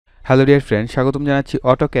Hello dear friend, স্বাগতম জানাচ্ছি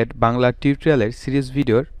AutoCAD Bangla টিউটোরিয়ালের সিরিজ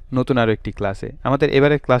ভিডিওর নতুন আরও একটি ক্লাসে। আমাদের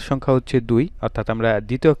এবারের ক্লাস সংখ্যা হচ্ছে 2, অর্থাৎ আমরা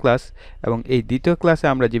দ্বিতীয় ক্লাস, এবং এই দ্বিতীয় ক্লাসে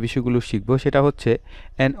আমরা যে বিষয়গুলো শিখব সেটা হচ্ছে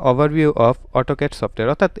an overview of AutoCAD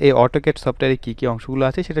software, অর্থাৎ এই অটোক্যাড সফটওয়্যারে কী কী অংশগুলো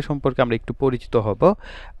আছে সেটা সম্পর্কে আমরা একটু পরিচিত হব।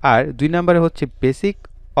 আর 2 নম্বরে হচ্ছে বেসিক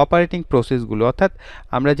অপারেটিং প্রসেসগুলো, অর্থাৎ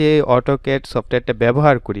আমরা যে অটোক্যাড সফটওয়্যারটা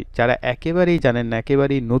ব্যবহার করি, যারা একেবারেই জানেন না,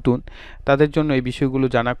 একেবারেই নতুন, তাদের জন্য এই বিষয়গুলো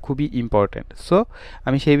জানা খুবই ইম্পর্ট্যান্ট। সো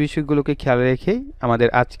আমি সেই বিষয়গুলোকে খেয়াল রেখেই আমাদের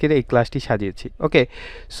আজকের এই ক্লাসটি সাজিয়েছি। ওকে,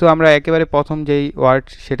 সো আমরা একেবারে প্রথম যেই ওয়ার্ড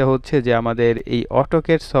সেটা হচ্ছে যে আমাদের এই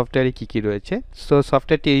অটোক্যাড সফটওয়্যারে কী কী রয়েছে। সো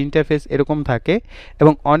সফটওয়্যারটির ইন্টারফেস এরকম থাকে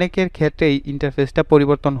এবং অনেকের ক্ষেত্রে এই ইন্টারফেসটা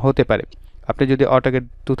পরিবর্তন হতে পারে। আপনি যদি অটোক্যাড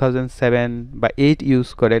 2007 বা 8 ইউজ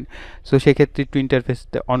করেন, সো সেক্ষেত্রে একটু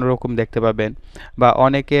ইন্টারফেসটা অন্যরকম দেখতে পাবেন, বা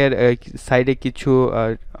অনেকের সাইডে কিছু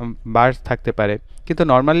বার্স থাকতে পারে। কিন্তু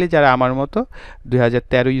নর্মালি যারা আমার মতো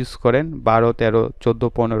 2013 ইউজ করেন, 12, 13, 14,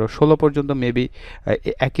 15, 16 পর্যন্ত মেবি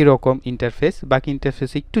একই রকম ইন্টারফেস, বাকি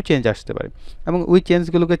ইন্টারফেসে একটু চেঞ্জ আসতে পারে, এবং ওই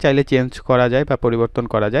চেঞ্জগুলোকে চাইলে চেঞ্জ করা যায় বা পরিবর্তন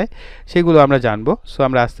করা যায়, সেগুলো আমরা জানবো। সো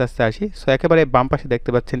আমরা আস্তে আস্তে আসি। সো একেবারে বাম পাশে দেখতে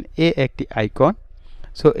পাচ্ছেন একটি আইকন।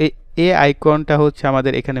 সো এই আইকনটা হচ্ছে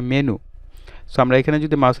আমাদের এখানে মেনু। সো আমরা এখানে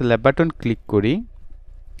যদি মাউসের লেফট বাটন ক্লিক করি,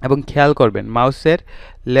 এবং খেয়াল করবেন মাউসের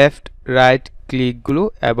লেফট রাইট ক্লিকগুলো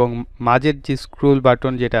এবং মাঝের যে স্ক্রোল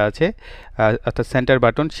বাটন যেটা আছে, অর্থাৎ সেন্টার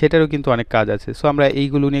বাটন, সেটারও কিন্তু অনেক কাজ আছে। সো আমরা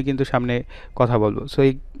এইগুলো নিয়ে কিন্তু সামনে কথা বলবো। সো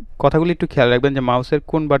এই কথাগুলো একটু খেয়াল রাখবেন যে মাউসের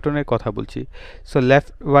কোন বাটনের কথা বলছি। সো লেফট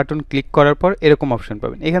বাটন ক্লিক করার পর এরকম অপশন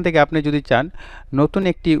পাবেন। এখান থেকে আপনি যদি চান নতুন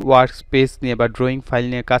একটি ওয়ার্ক স্পেস নিয়ে বা ড্রয়িং ফাইল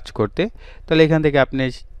নিয়ে কাজ করতে, তাহলে এখান থেকে আপনি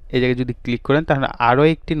এই জায়গায় যদি ক্লিক করেন, তাহলে আরও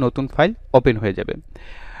একটি নতুন ফাইল ওপেন হয়ে যাবে।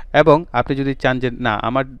 এবং আপনি যদি চান যে না,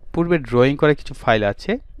 আমার পূর্বে ড্রয়িং করা কিছু ফাইল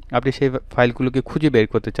আছে, আপনি সেই ফাইলগুলোকে খুঁজে বের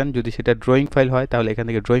করতে চান, যদি সেটা ড্রয়িং ফাইল হয় তাহলে এখান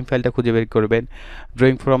থেকে ড্রয়িং ফাইলটা খুঁজে বের করবেন।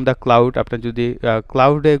 ড্রয়িং ফ্রম দ্য ক্লাউড, আপনার যদি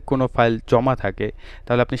ক্লাউডে কোনো ফাইল জমা থাকে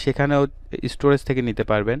তাহলে আপনি সেখানেও স্টোরেজ থেকে নিতে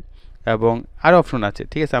পারবেন, এবং আরও অপশন আছে।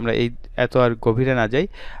 ঠিক আছে, আমরা এই এত আর গভীরে না যাই।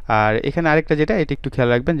 আর এখানে আরেকটা যেটা, এটা একটু খেয়াল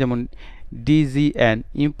রাখবেন, যেমন ডিজিএন,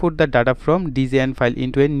 import the data from ডিজিএন file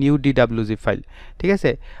into a new DWG file. ঠিক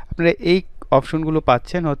আছে, আপনারা এই অপশনগুলো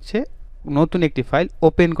পাচ্ছেন হচ্ছে নতুন একটি ফাইল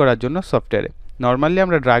ওপেন করার জন্য সফটওয়্যারে। নর্মালি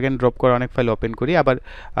আমরা ড্র্যাগ অ্যান্ড ড্রপ করে অনেক ফাইল ওপেন করি, আবার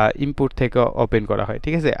ইনপুট থেকে ওপেন করা হয়।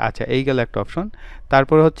 ঠিক আছে, আচ্ছা, এই গেল একটা অপশন।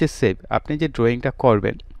 তারপরে হচ্ছে সেভ, আপনি যে ড্রয়িংটা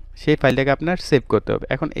করবেন সেই ফাইলটাকে আপনার সেভ করতে হবে।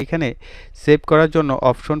 এখন এখানে সেভ করার জন্য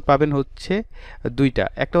অপশন পাবেন হচ্ছে 2টা।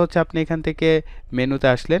 একটা হচ্ছে আপনি এখান থেকে মেনুতে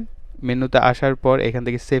আসলেন, মেনুতে আসার পর এখান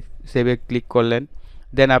থেকে সেভে ক্লিক করলেন,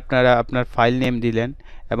 দেন আপনারা আপনার ফাইল নেম দিলেন,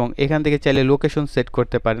 এবং এখান থেকে চাইলে লোকেশন সেট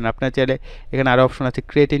করতে পারেন। আপনার চাইলে এখানে আরও অপশন আছে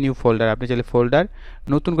ক্রিয়েট এ নিউ ফোল্ডার, আপনি চাইলে ফোল্ডার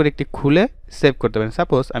নতুন করে একটি খুলে সেভ করতে পারেন।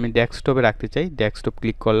 সাপোজ আমি ডেস্কটপে রাখতে চাই, ডেস্কটপ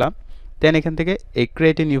ক্লিক করলাম, দেন এখান থেকে এই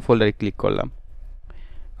ক্রিয়েট এ নিউ ফোল্ডারে ক্লিক করলাম।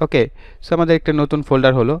 ওকে, সো আমাদের একটা নতুন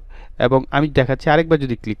ফোল্ডার হলো, এবং আমি দেখাচ্ছি আরেকবার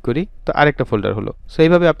যদি ক্লিক করি তো আরেকটা ফোল্ডার হলো। সো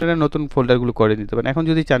এইভাবে আপনারা নতুন ফোল্ডারগুলো করে নিতে পারেন। এখন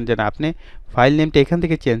যদি চান যে না, আপনি ফাইল নেমটা এখান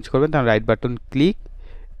থেকে চেঞ্জ করবেন, তাহলে রাইট বাটন ক্লিক,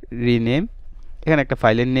 রিনেম, এখানে একটা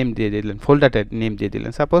ফাইলের নেম দিয়ে দিলেন, ফোল্ডারটার নেম দিয়ে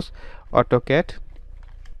দিলেন, সাপোজ অটোক্যাড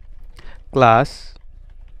ক্লাস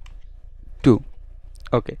 2।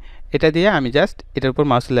 ওকে, এটা দিয়ে আমি জাস্ট এটার উপর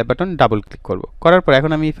মাউসের লেফট বাটন ডাবল ক্লিক করব। করার পর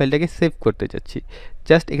এখন আমি এই ফাইলটাকে সেভ করতে চাচ্ছি,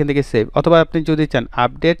 জাস্ট এখান থেকে সেভ। অথবা আপনি যদি চান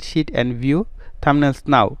আপডেট শিট অ্যান্ড ভিউ থাম্বনেলস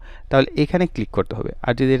নাও, তাহলে এখানে ক্লিক করতে হবে।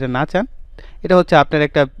 আর যদি এটা না চান, এটা হচ্ছে আপনার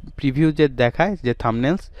একটা প্রিভিউ যে দেখায়, যে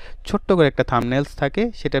থাম্বনেলস, ছোট্ট করে একটা থাম্বনেলস থাকে,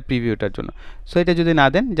 সেটা প্রিভিউটার জন্য। সো এটা যদি না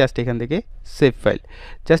দেন, জাস্ট এখান থেকে সেভ ফাইল,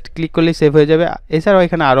 জাস্ট ক্লিক করলেই সেভ হয়ে যাবে। এছাড়াও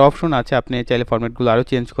এখানে আরও অপশন আছে, আপনি চাইলে ফরম্যাটগুলো আরও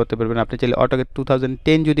চেঞ্জ করতে পারবেন। আপনি চাইলে অটোক্যাড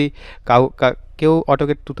 2010, যদি কেউ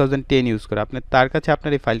অটোক্যাড 2010 ইউজ করে, আপনি তার কাছে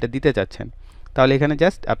আপনার এই ফাইলটা দিতে চাচ্ছেন, তাহলে এখানে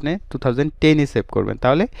জাস্ট আপনি 2010-ই সেভ করবেন।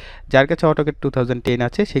 তাহলে যার কাছে অটোক্যাড 2010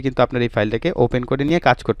 আছে, সে কিন্তু আপনার এই ফাইলটাকে ওপেন করে নিয়ে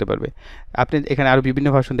কাজ করতে পারবে। আপনি এখানে আরও বিভিন্ন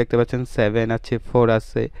ভার্সন দেখতে পাচ্ছেন, 7 আছে, 4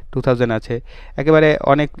 আছে, 2000 আছে, একেবারে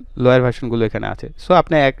অনেক লোয়ার ভার্সনগুলো এখানে আছে। সো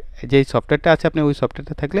আপনি যেই সফটওয়্যারটা আছে, আপনি ওই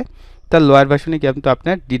সফটওয়্যারটা থাকলে তার লোয়ার ভার্সনে কিন্তু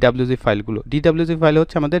আপনার ডিডাব্লিউজি ফাইলগুলো, ডিডাব্লিউজি ফাইল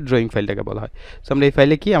হচ্ছে আমাদের ড্রয়িং ফাইলটাকে বলা হয়। সো আমরা এই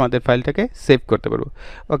ফাইলে কি আমাদের ফাইলটাকে সেভ করতে পারবো।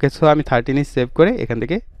 ওকে, সো আমি 13 সেভ করে এখান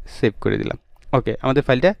থেকে সেভ করে দিলাম। ওকে, আমাদের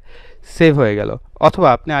ফাইলটা সেভ হয়ে গেল। অথবা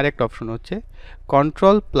আপনি আরেকটা অপশন হচ্ছে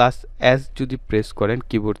Ctrl+S যদি প্রেস করেন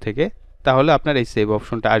কিবোর্ড থেকে, তাহলে আপনার এই সেভ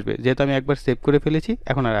অপশনটা আসবে। যেহেতু আমি একবার সেভ করে ফেলেছি,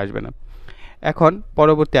 এখন আর আসবে না। এখন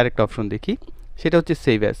পরবর্তী আরেকটা অপশন দেখি, সেটা হচ্ছে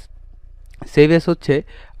সেভ অ্যাজ। সেভ অ্যাজ হচ্ছে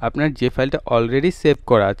আপনার যে ফাইলটা অলরেডি সেভ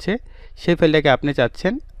করা আছে, সেই ফাইলটাকে আপনি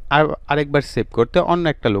চাচ্ছেন আরেকবার সেভ করতে অন্য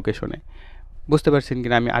একটা লোকেশনে। বুঝতে পারছেন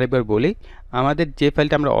কিনা আমি আরেকবার বলি, আমাদের যে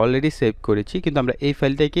ফাইলটা আমরা অলরেডি সেভ করেছি, কিন্তু আমরা এই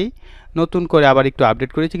ফাইলটাকেই নতুন করে আবার একটু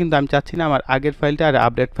আপডেট করেছি, কিন্তু আমি চাচ্ছি না আমার আগের ফাইলটা আর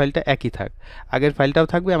আপডেট ফাইলটা একই থাক, আগের ফাইলটাও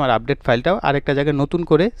থাকবে, আমার আপডেট ফাইলটাও আরেকটা জায়গায় নতুন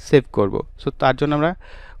করে সেভ করব। সো তার জন্য আমরা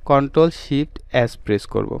কন্ট্রোল শিফট এস প্রেস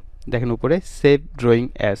করব। দেখেন উপরে সেভ ড্রয়িং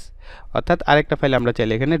এস, অর্থাৎ আরেকটা ফাইল আমরা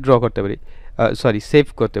চাইলে এখানে ড্র করতে পারি, সেভ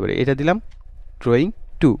করতে পারি। এটা দিলাম ড্রয়িং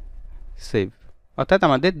 2 সেভ, অর্থাৎ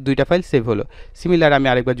আমাদের দুইটা ফাইল সেভ হলো। সিমিলার আমি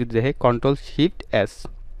আরেকবার যদি দেখি কন্ট্রোল শিফট এস।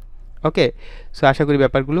 ওকে, সো আশা করি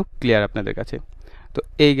ব্যাপারগুলো ক্লিয়ার আপনাদের কাছে। তো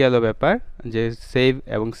এই গেল ব্যাপার যে সেভ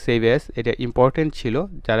এবং সেভ এস, এটা ইম্পর্টেন্ট ছিল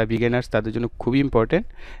যারা বিগিনার্স তাদের জন্য খুবই ইম্পর্টেন্ট,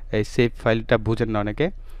 এই সেভ ফাইলটা বুঝেন না অনেকে।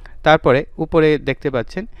 তারপরে উপরে দেখতে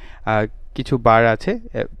পাচ্ছেন কিছু বার আছে,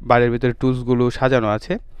 বারের ভিতরে টুলসগুলো সাজানো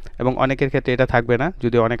আছে এবং অনেকের ক্ষেত্রে এটা থাকবে না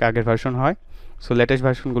যদি অনেক আগের ভার্সন হয়। সো লেটেস্ট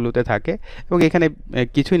ভার্সনগুলোতে থাকে এবং এখানে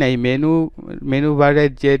কিছুই নাই, মেনু বারের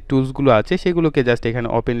যে টুলসগুলো আছে সেগুলোকে জাস্ট এখানে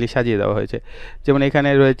ওপেনলি সাজিয়ে দেওয়া হয়েছে। যেমন এখানে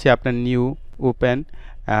রয়েছে আপনার new, open,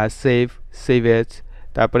 save, save age,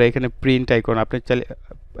 তারপরে এখানে প্রিন্ট আইকন। আপনি চাইলে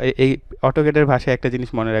এই অটোক্যাডের ভাষায় একটা জিনিস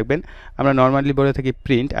মনে রাখবেন, আমরা নর্মালি বলে থাকি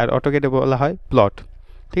প্রিন্ট, আর অটোক্যাডে বলা হয় প্লট।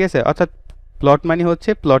 ঠিক আছে, অর্থাৎ প্লট মানে হচ্ছে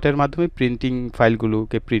প্লটের মাধ্যমে প্রিন্টিং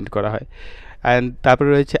ফাইলগুলোকে প্রিন্ট করা হয়। অ্যান্ড তারপরে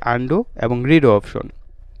রয়েছে আন্ডু এবং রিডো অপশন,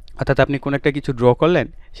 অর্থাৎ আপনি কোনো একটা কিছু ড্র করলেন,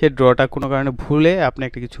 সেই ড্রটা কোনো কারণে ভুলে আপনি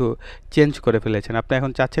একটা কিছু চেঞ্জ করে ফেলেছেন, আপনি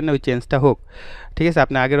এখন চাচ্ছেন না ওই চেঞ্জটা হোক। ঠিক আছে,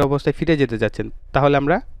 আপনি আগের অবস্থায় ফিরে যেতে চাচ্ছেন, তাহলে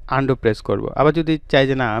আমরা আন্ডু প্রেস করব। আবার যদি চাই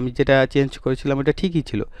যে না আমি যেটা চেঞ্জ করেছিলাম ওটা ঠিকই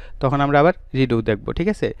ছিল, তখন আমরা আবার রিডু দেখব। ঠিক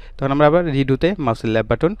আছে, তখন আমরা আবার রিডুতে মাউসের লেফট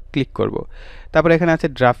বাটন ক্লিক করব। তারপরে এখানে আছে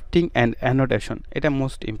ড্রাফটিং অ্যান্ড অ্যানোটেশন, এটা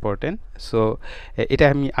মোস্ট ইম্পর্টেন্ট। সো এটা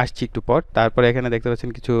আমি আসছি একটু পর। তারপরে এখানে দেখতে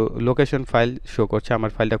পাচ্ছেন কিছু লোকেশন ফাইল শো করছে,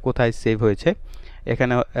 আমার ফাইলটা কোথায় সেভ হয়েছে।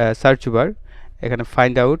 এখানে সার্চ বার, এখানে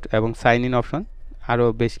ফাইন্ড আউট এবং সাইন ইন অপশন, আরও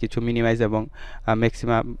বেশ কিছু মিনিমাইজ এবং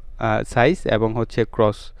ম্যাক্সিমাম সাইজ এবং হচ্ছে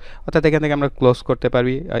ক্রস, অর্থাৎ এখান থেকে আমরা ক্লোজ করতে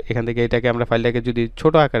পারবি। এখান থেকে এটাকে আমরা ফাইলটাকে যদি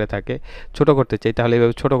ছোট আকারে থাকে ছোট করতে চাই তাহলে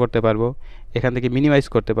এভাবে ছোট করতে পারবো, এখান থেকে মিনিমাইজ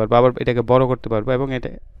করতে পারবো, আবার এটাকে বড় করতে পারবো এবং এটা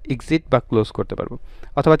এক্সিট বা ক্লোজ করতে পারবো।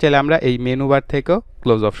 অথবা চাইলে আমরা এই মেনু বার থেকেও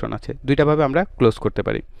ক্লোজ অপশন আছে, দুইটাভাবে আমরা ক্লোজ করতে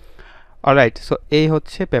পারি। অলরাইট, সো এই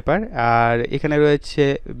হচ্ছে পেপার। আর এখানে রয়েছে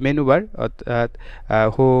মেনু বার, অর্থাৎ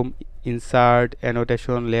হোম, ইনসার্ট,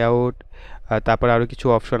 অ্যানোটেশন, লেআউট, তারপর আরও কিছু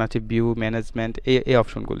অপশন আছে, ভিউ, ম্যানেজমেন্ট, এই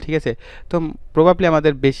অপশনগুলো। ঠিক আছে, তো প্রবাবলি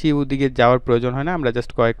আমাদের বেশি ওদিকে যাওয়ার প্রয়োজন হয় না, আমরা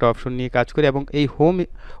জাস্ট কয়েকটা অপশন নিয়ে কাজ করি এবং এই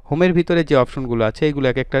হোমের ভিতরে যে অপশনগুলো আছে এইগুলো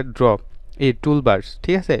এক একটা ড্রপ এই টুল বার্স।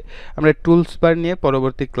 ঠিক আছে, আমরা টুলস বার নিয়ে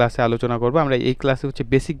পরবর্তী ক্লাসে আলোচনা করব। আমরা এই ক্লাসে হচ্ছে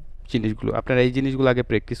বেসিক জিনিসগুলো, আপনারা এই জিনিসগুলো আগে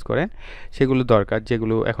প্র্যাকটিস করেন, সেগুলো দরকার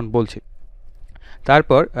যেগুলো এখন বলছি।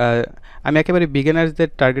 তারপর আমি একেবারে বিগিনার্সদের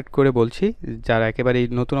টার্গেট করে বলছি, যারা একেবারে এই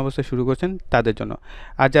নতুন অবস্থায় শুরু করছেন তাদের জন্য।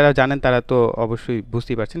 আর যারা জানেন তারা তো অবশ্যই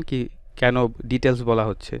বুঝতেই পারছেন কি কেন ডিটেলস বলা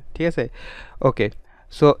হচ্ছে। ঠিক আছে, ওকে,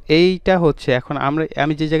 সো এইটা হচ্ছে এখন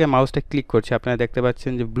আমি যে জায়গায় মাউসটা ক্লিক করছি আপনারা দেখতে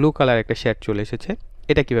পাচ্ছেন যে ব্লু কালার একটা শেড চলে এসেছে।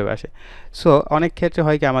 এটা কিভাবে আসে? সো অনেক ক্ষেত্রে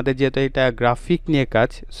হয় কি আমাদের যেহেতু এটা গ্রাফিক নিয়ে কাজ,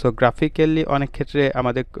 সো গ্রাফিক্যালি অনেক ক্ষেত্রে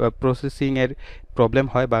আমাদের প্রসেসিংয়ের প্রবলেম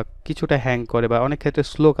হয় বা কিছুটা হ্যাং করে বা অনেক ক্ষেত্রে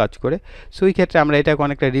স্লো কাজ করে। সো এই ক্ষেত্রে আমরা এটাকে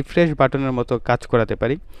অনেকটা রিফ্রেশ বাটনের মতো কাজ করাতে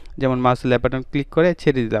পারি। যেমন মাউসের লেফট বাটন ক্লিক করে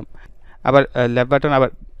ছেড়ে দিলাম, আবার লেফট বাটন আবার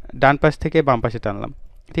ডান পাশ থেকে বাম পাশে টানলাম।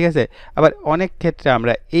 ঠিক আছে, আবার অনেক ক্ষেত্রে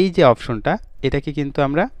আমরা এই যে অপশনটা এটাকে কিন্তু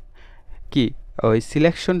আমরা কি ওই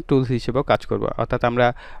সিলেকশন টুলস হিসেবেও কাজ করব, অর্থাৎ আমরা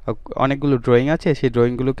অনেকগুলো ড্রয়িং আছে সেই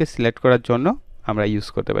ড্রয়িংগুলোকে সিলেক্ট করার জন্য আমরা ইউজ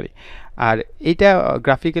করতে পারি। আর এইটা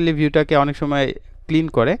গ্রাফিক্যালি ভিউটাকে অনেক সময় ক্লিন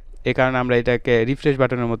করে, এই কারণে আমরা এটাকে রিফ্রেশ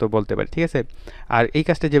বাটনের মতো বলতে পারি। ঠিক আছে, আর এই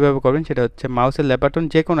কাজটা যেভাবে করবেন সেটা হচ্ছে মাউসের লেফট বাটন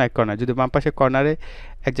যে কোনো এক কর্নার, যদি বাম পাশের কর্নারে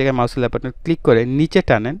এক জায়গায় মাউসের লেফট বাটন ক্লিক করে নিচে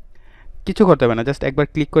টানেন, কিছু করতে হবে না, জাস্ট একবার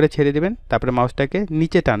ক্লিক করে ছেড়ে দেবেন, তারপরে মাউসটাকে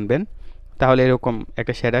নিচে টানবেন, তাহলে এরকম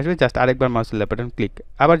একটা শেড আসবে। জাস্ট আরেকবার মাউসের লেফট বাটন ক্লিক,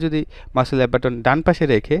 আবার যদি মাউসের লেফট বাটন ডান পাশে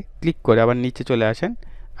রেখে ক্লিক করে আবার নিচে চলে আসেন,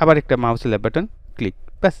 আবার একটা মাউসের লেফট বাটন ক্লিক,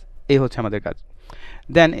 ব্যাস এই হচ্ছে আমাদের কাজ।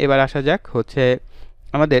 দেন এবার আসা যাক হচ্ছে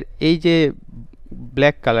আমাদের এই যে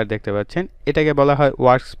ব্ল্যাক কালার দেখতে পাচ্ছেন এটাকে বলা হয়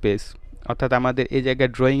ওয়ার্ক স্পেস, অর্থাৎ আমাদের এই জায়গায়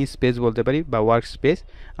ড্রয়িং স্পেস বলতে পারি বা ওয়ার্ক স্পেস।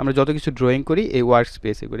 আমরা যত কিছু ড্রয়িং করি এই ওয়ার্ক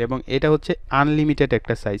স্পেসে করি এবং এটা হচ্ছে আনলিমিটেড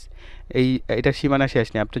একটা সাইজ, এটা সীমানা শেষ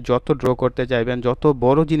নেই, আপনি যত ড্র করতে চাইবেন, যত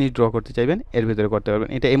বড় জিনিস ড্র করতে চাইবেন এর ভিতরে করতে পারবেন।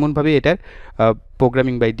 এটা এমনভাবেই এটার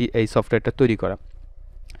প্রোগ্রামিং বাই এই সফটওয়্যারটা তৈরি করা।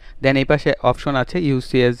 দেন এই পাশে অপশন আছে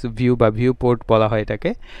ইউসিএস ভিউ বা ভিউ পোর্ট বলা হয়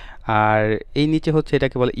এটাকে, আর এই নিচে হচ্ছে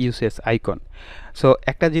এটাকে বলে ইউসিএস আইকন। সো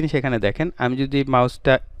একটা জিনিস এখানে দেখেন, আমি যদি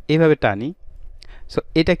মাউসটা এইভাবে টানি, সো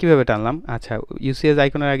এটা কিভাবে টানলাম, আচ্ছা ইউসিএস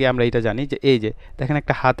আইকনের আগে আমরা এটা জানি যে এই যে দেখেন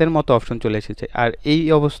একটা হাতের মতো অপশন চলে এসেছে, আর এই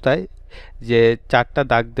অবস্থায় যে চারটা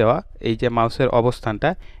দাগ দেওয়া এই যে মাউসের অবস্থানটা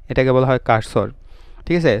এটাকে বলা হয় কার্সর।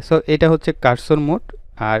 ঠিক আছে, সো এটা হচ্ছে কার্সর মোড।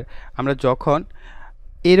 আর আমরা যখন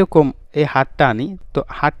এরকম এই হাতটা আনি, তো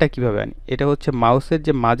হাতটা কিভাবে আনি, এটা হচ্ছে মাউসের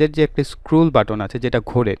যে মাঝের যে একটা স্ক্রুল বাটন আছে যেটা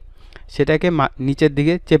ঘোরে, সেটাকে নিচের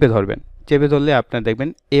দিকে চেপে ধরবেন। চেপে ধরলে আপনার দেখবেন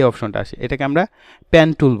এই অপশনটা আসে, এটাকে আমরা প্যান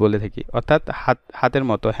টুল বলে থাকি, অর্থাৎ হাতের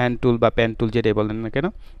মতো হ্যান্ড টুল বা প্যান টুল যেটাই বলেন না কেন।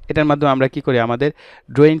 এটার মাধ্যমে আমরা কি করি, আমাদের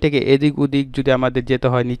ড্রয়িংটাকে এদিক ওদিক যদি আমাদের যেতে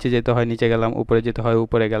হয়, নিচে যেতে হয় নিচে গেলাম, উপরে যেতে হয়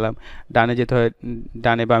উপরে গেলাম, ডানে যেতে হয়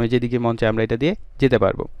ডানে, বামে যেদিকে মন চায় আমরা এটা দিয়ে যেতে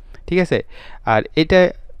পারবো। ঠিক আছে, আর এটা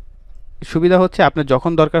সুবিধা হচ্ছে আপনার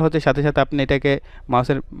যখন দরকার হচ্ছে সাথে সাথে আপনি এটাকে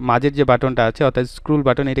মাউসের মাঝের যে বাটনটা আছে অর্থাৎ স্ক্রুল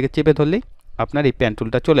বাটন, এটাকে চেপে ধরলেই আপনার এই প্যান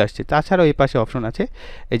টুলটা চলে আসছে। তাছাড়াও এই পাশে অপশন আছে,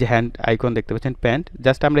 এই যে হ্যান্ড আইকন দেখতে পাচ্ছেন প্যান্ট,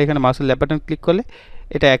 জাস্ট আমরা এখানে মাউসের লেফট বাটন ক্লিক করলে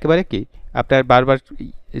এটা একেবারে কি আপনার বারবার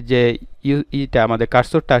যে ইটা আমাদের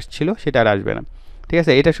কার্সরটা আসছিল সেটা আর আসবে না। ঠিক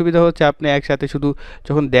আছে, এটা সুবিধা হচ্ছে আপনি একসাথে শুধু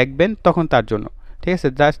যখন দেখবেন তখন তার জন্য। ঠিক আছে,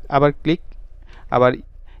 জাস্ট আবার আবার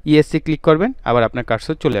ইএসসি ক্লিক করবেন, আবার আপনার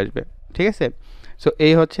কার্সর চলে আসবে। ঠিক আছে, সো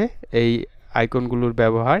এই হচ্ছে এই আইকনগুলোর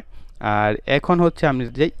ব্যবহার। আর এখন হচ্ছে আমরা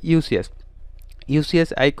যে ইউসিএস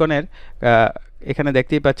আইকনের এখানে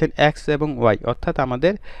দেখতেই পাচ্ছেন এক্স এবং ওয়াই, অর্থাৎ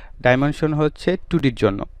আমাদের ডাইমেনশন হচ্ছে 2Dর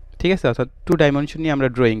জন্য। ঠিক আছে, অর্থাৎ 2 ডাইমেনশন নিয়ে আমরা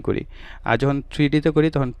ড্রয়িং করি। আর যখন 3Dতে করি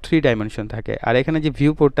তখন 3 ডাইমেনশন থাকে। আর এখানে যে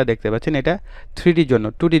ভিউ পোর্টটা দেখতে পাচ্ছেন এটা 3Dর জন্য,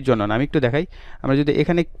 2Dর জন্য না। আমি একটু দেখাই, আমরা যদি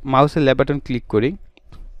এখানে মাউসের লেফট বাটন ক্লিক করি,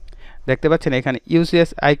 দেখতে পাচ্ছেন এখানে ইউসিএস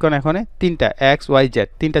আইকন এখানে তিনটা এক্স ওয়াই জেড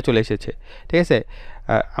তিনটা চলে এসেছে। ঠিক আছে,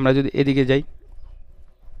 আমরা যদি এদিকে যাই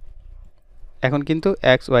এখন কিন্তু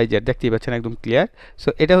এক্স ওয়াই জেড দেখতেই পাচ্ছেন একদম ক্লিয়ার। সো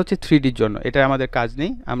এটা হচ্ছে 3Dর জন্য, এটা আমাদের কাজ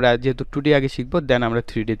নেই, আমরা যেহেতু 2D আগে শিখবো দেন আমরা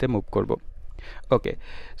 3Dতে মুভ করব। ওকে,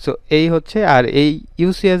 সো এই হচ্ছে। আর এই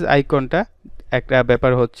ইউসিএস আইকনটা একটা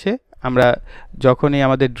ব্যাপার হচ্ছে, আমরা যখনই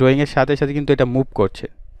আমাদের ড্রয়িংয়ের সাথে সাথে কিন্তু এটা মুভ করছে।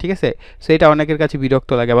 ঠিক আছে, সো এটা অনেকের কাছে বিরক্ত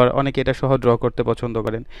লাগে, আবার অনেকে এটা সহ ড্র করতে পছন্দ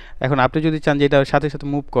করেন। এখন আপনি যদি চান যে এটার সাথে সাথে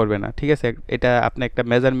মুভ করবে না, ঠিক আছে, এটা আপনি একটা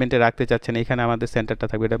মেজারমেন্টে রাখতে চাচ্ছেন, এখানে আমাদের সেন্টারটা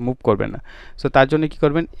থাকবে, এটা মুভ করবে না। সো তার জন্য কি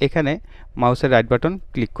করবেন, এখানে মাউসের রাইট বাটন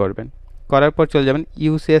ক্লিক করবেন, করার পর চলে যাবেন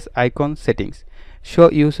UCS icon settings, show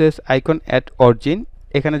UCS icon at origin,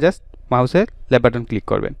 এখানে জাস্ট মাউসের লেফট বাটন ক্লিক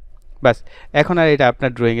করবেন। বাস, এখন আর এটা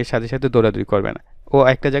আপনার ড্রয়িংয়ের সাথে সাথে দৌড়াদৌড়ি করবে না, ও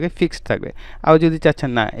একটা জায়গায় ফিক্সড থাকবে। আর যদি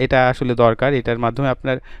চাচ্ছেন না এটা আসলে দরকার, এটার মাধ্যমে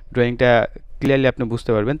আপনার ড্রয়িংটা ক্লিয়ারলি আপনি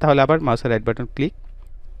বুঝতে পারবেন, তাহলে আবার মাউসের right button click,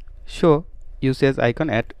 show usage icon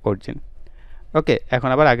at origin. ওকে, এখন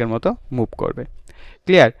আবার আগের মতো মুভ করবে।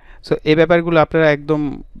 ক্লিয়ার? সো এই ব্যাপারগুলো আপনারা একদম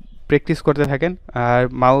প্র্যাকটিস করতে থাকেন, আর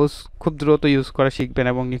মাউস খুব দ্রুত ইউজ করা শিখবেন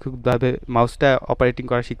এবং নিখুঁতভাবে মাউসটা অপারেটিং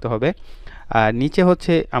করা শিখতে হবে। আর নিচে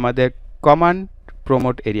হচ্ছে আমাদের কমান্ড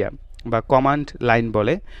প্রমোট এরিয়া বা কমান্ড লাইন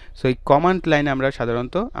বলে। সো এই কমান্ড লাইনে আমরা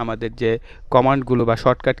সাধারণত আমাদের যে কমান্ডগুলো বা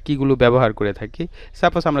শর্টকাট কিগুলো ব্যবহার করে থাকি,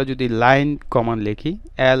 সাপোজ আমরা যদি লাইন কমান্ড লিখি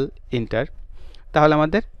এল ইন্টার, তাহলে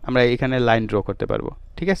আমরা এখানে লাইন ড্র করতে পারবো।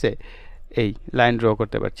 ঠিক আছে, এই লাইন ড্র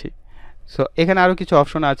করতে পারছি। সো এখানে আরও কিছু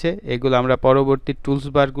অপশন আছে, এগুলো আমরা পরবর্তী টুলস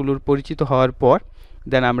বারগুলোর পরিচিত হওয়ার পর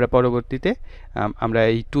দেন আমরা পরবর্তীতে আমরা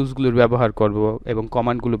এই টুলসগুলোর ব্যবহার করব এবং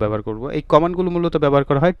কমান্ডগুলো ব্যবহার করব। এই কমান্ডগুলো মূলত ব্যবহার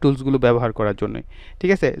করা হয় টুলসগুলো ব্যবহার করার জন্যই।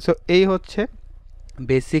 ঠিক আছে, সো এই হচ্ছে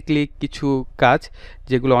বেসিকলি কিছু কাজ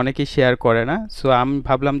যেগুলো অনেকেই শেয়ার করে না। সো আমি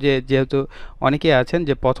ভাবলাম যে যেহেতু অনেকেই আছেন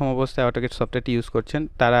যে প্রথম অবস্থায় অটোক্যাড সফটওয়্যারটি ইউজ করছেন,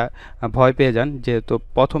 তারা ভয় পেয়ে যান, যেহেতু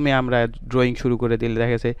প্রথমে আমরা ড্রয়িং শুরু করে দিলে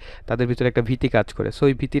দেখা গেছে তাদের ভিতরে একটা ভীতি কাজ করে। সো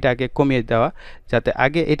এই ভীতিটাকে কমিয়ে দেওয়া, যাতে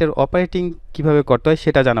আগে এটার অপারেটিং কিভাবে করতে হয়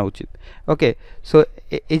সেটা জানা উচিত। ওকে, সো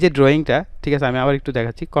এই যে ড্রয়িংটা, ঠিক আছে, আমি আবার একটু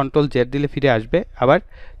দেখাচ্ছি। কন্ট্রোল জেড দিলে ফিরে আসবে, আবার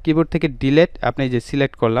কিবোর্ড থেকে ডিলেট আপনি যে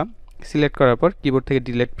সিলেক্ট করলাম, সিলেক্ট করার পর কিবোর্ড থেকে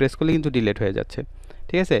ডিলেট প্রেস করলে কিন্তু ডিলেট হয়ে যাচ্ছে।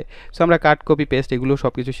 ঠিক আছে, সো আমরা কাট কপি পেস্ট এগুলো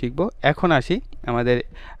সব কিছু শিখবো। এখন আসি আমাদের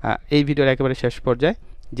এই ভিডিওর একেবারে শেষ পর্যায়ে,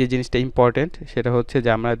 যে জিনিসটা ইম্পর্টেন্ট সেটা হচ্ছে যে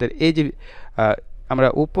আমাদের এই যে আমরা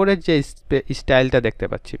উপরের যে স্টাইলটা দেখতে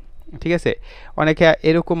পাচ্ছি, ঠিক আছে, অনেকে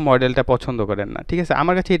এরকম মডেলটা পছন্দ করেন না। ঠিক আছে,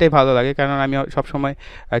 আমার কাছে এটাই ভালো লাগে, কারণ আমি সবসময়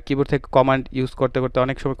কিবোর্ড থেকে কমান্ড ইউজ করতে করতে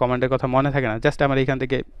অনেক সময় কমান্ডের কথা মনে থাকে না, জাস্ট আমার এখান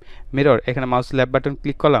থেকে মিরর, এখানে মাউস লেফট বাটন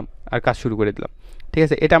ক্লিক করলাম আর কাজ শুরু করে দিলাম। ঠিক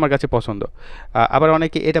আছে, এটা আমার কাছে পছন্দ। আবার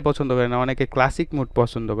অনেকে এটা পছন্দ করেন না, অনেকে ক্লাসিক মুড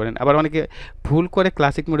পছন্দ করেন, আবার অনেকে ভুল করে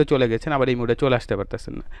ক্লাসিক মুডে চলে গেছেন, আবার এই মুডে চলে আসতে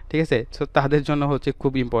পারতেছেন না। ঠিক আছে, সো তাদের জন্য হচ্ছে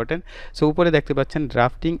খুব ইম্পর্টেন্ট। সো উপরে দেখতে পাচ্ছেন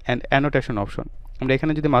ড্রাফটিং অ্যান্ড অ্যানোটেশন অপশন, আমরা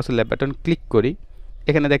এখানে যদি মাউসের লেফট বাটন ক্লিক করি,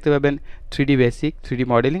 এখানে দেখতে পাবেন 3D বেসিক, 3D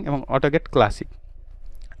মডেলিং এবং অটোক্যাড ক্লাসিক।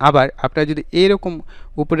 আবার আপনার যদি এরকম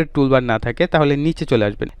উপরের টুলবার না থাকে তাহলে নিচে চলে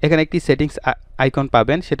আসবেন, এখানে একটি সেটিংস আইকন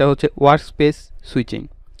পাবেন, সেটা হচ্ছে ওয়ার্ক স্পেস সুইচিং।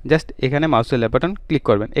 জাস্ট এখানে মাউসের লেফট বাটন ক্লিক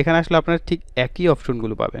করবেন, এখানে আসলে আপনারা ঠিক একই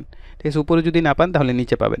অপশনগুলো পাবেন। ঠিক আছে, উপরে যদি না পান তাহলে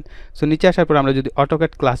নিচে পাবেন। সো নিচে আসার পর আমরা যদি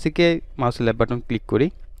অটোক্যাড ক্লাসিকে মাউসের লেফট বাটন ক্লিক করি,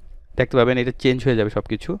 দেখতে পাবেন এটা চেঞ্জ হয়ে যাবে সব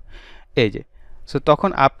কিছু, এই যে। সো তখন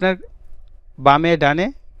আপনার বামে ডানে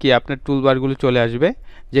কি আপনার টুলবারগুলো চলে আসবে,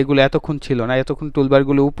 যেগুলো এতক্ষণ ছিল না। এতক্ষণ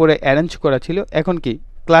টুলবারগুলো উপরে অ্যারেঞ্জ করা ছিল, এখন কি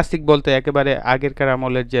ক্লাসিক বলতে একেবারে আগেরকার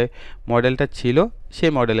আমলের যে মডেলটা ছিল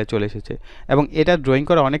সেই মডেলে চলে এসেছে এবং এটা ড্রয়িং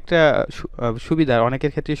করা অনেকটা সুবিধা,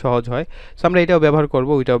 অনেকের ক্ষেত্রেই সহজ হয়। সো আমরা এটাও ব্যবহার করব,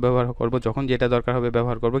 ওইটাও ব্যবহার করব, যখন যেটা দরকার হবে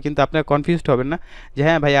ব্যবহার করব। কিন্তু আপনারা কনফিউজড হবেন না যে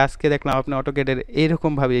হ্যাঁ ভাই আজকে দেখলাম আপনি অটোক্যাডের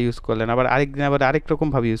এইরকমভাবে ইউজ করলেন, আবার আরেকদিন আবার আরেক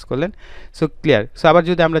রকমভাবে ইউজ করলেন। So clear. সো আবার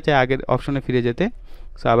যদি আমরা চাই আগের অপশনে ফিরে যেতে,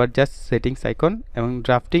 সো আবার জাস্ট সেটিংস আইকন এবং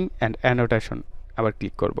ড্রাফটিং অ্যান্ড অ্যানোটেশন আবার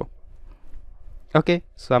ক্লিক করব। ওকে,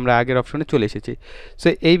 সো আমরা আগের অপশনে চলে এসেছি। সো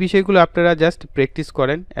এই বিষয়গুলো আপনারা জাস্ট প্র্যাকটিস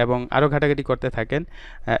করেন এবং আরও ঘাটাঘাটি করতে থাকেন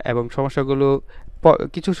এবং সমস্যাগুলো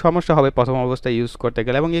কিছু সমস্যা হবে প্রথম অবস্থায় ইউজ করতে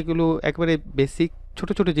গেলে, এবং এগুলো একবারে বেসিক ছোট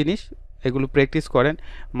ছোট জিনিস, এগুলো প্র্যাকটিস করেন।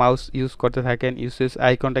 মাউস ইউজ করতে থাকেন, ইউসেস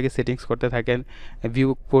আইকনটাকে সেটিংস করতে থাকেন, ভিউ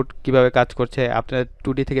পোর্ট কীভাবে কাজ করছে আপনারা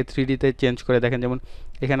 2D থেকে 3Dতে চেঞ্জ করে দেখেন। যেমন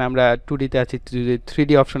এখানে আমরা 2Dতে আছি, যদি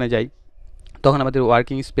 3D অপশনে যাই তখন আমাদের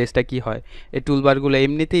ওয়ার্কিং স্পেসটা কী হয়। এই টুলবারগুলো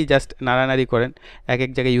এমনিতেই জাস্ট নাড়ানাড়ি করেন, এক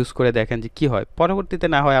এক জায়গায় ইউজ করে দেখেন যে কী হয়। পরবর্তীতে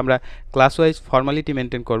না হয় আমরা ক্লাস ওয়াইজ ফর্মালিটি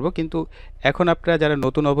মেনটেন করব, কিন্তু এখন আপনারা যারা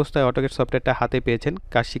নতুন অবস্থায় অটোক্যাড সফটওয়্যারটা হাতে পেয়েছেন,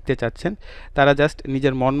 কাজ শিখতে চাচ্ছেন, তারা জাস্ট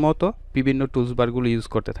নিজের মন মতো বিভিন্ন টুলসবারগুলো ইউজ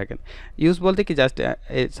করতে থাকেন। ইউজ বলতে কি, জাস্ট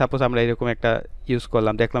সাপোজ আমরা এরকম একটা ইউজ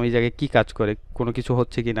করলাম, দেখলাম এই জায়গায় কী কাজ করে, কোনো কিছু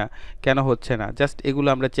হচ্ছে কি না, কেন হচ্ছে না, জাস্ট এগুলো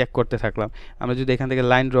আমরা চেক করতে থাকলাম। আমরা যদি এখান থেকে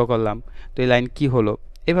লাইন ড্র করলাম, তো এই লাইন কী হলো,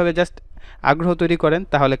 এভাবে জাস্ট আগ্রহ তৈরি করেন,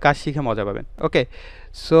 তাহলে কাজ শিখে মজা পাবেন। ওকে,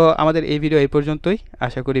 সো আমাদের এই ভিডিও এই পর্যন্তই।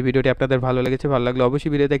 আশা করি ভিডিওটি আপনাদের ভালো লেগেছে। ভালো লাগলে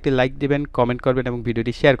অবশ্যই ভিডিওতে একটি লাইক দিবেন, কমেন্ট করবেন এবং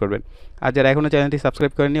ভিডিওটি শেয়ার করবেন। আর যারা এখনও চ্যানেলটি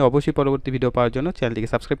সাবস্ক্রাইব করেননি, অবশ্যই পরবর্তী ভিডিও পাওয়ার জন্য চ্যানেলটিকে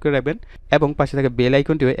সাবস্ক্রাইব করে রাখবেন এবং পাশে থাকা বেল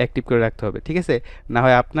আইকনটিও অ্যাক্টিভ করে রাখতে হবে, ঠিক আছে? না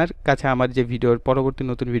হয় আপনার কাছে আমার যে ভিডিওর পরবর্তী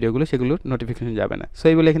নতুন ভিডিওগুলো সেগুলোর নোটিফিকেশন যাবে না। সো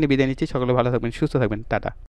এই বলে এখানে বিদায় নিচ্ছি। সকলে ভালো থাকবেন, সুস্থ থাকবেন, টাটা।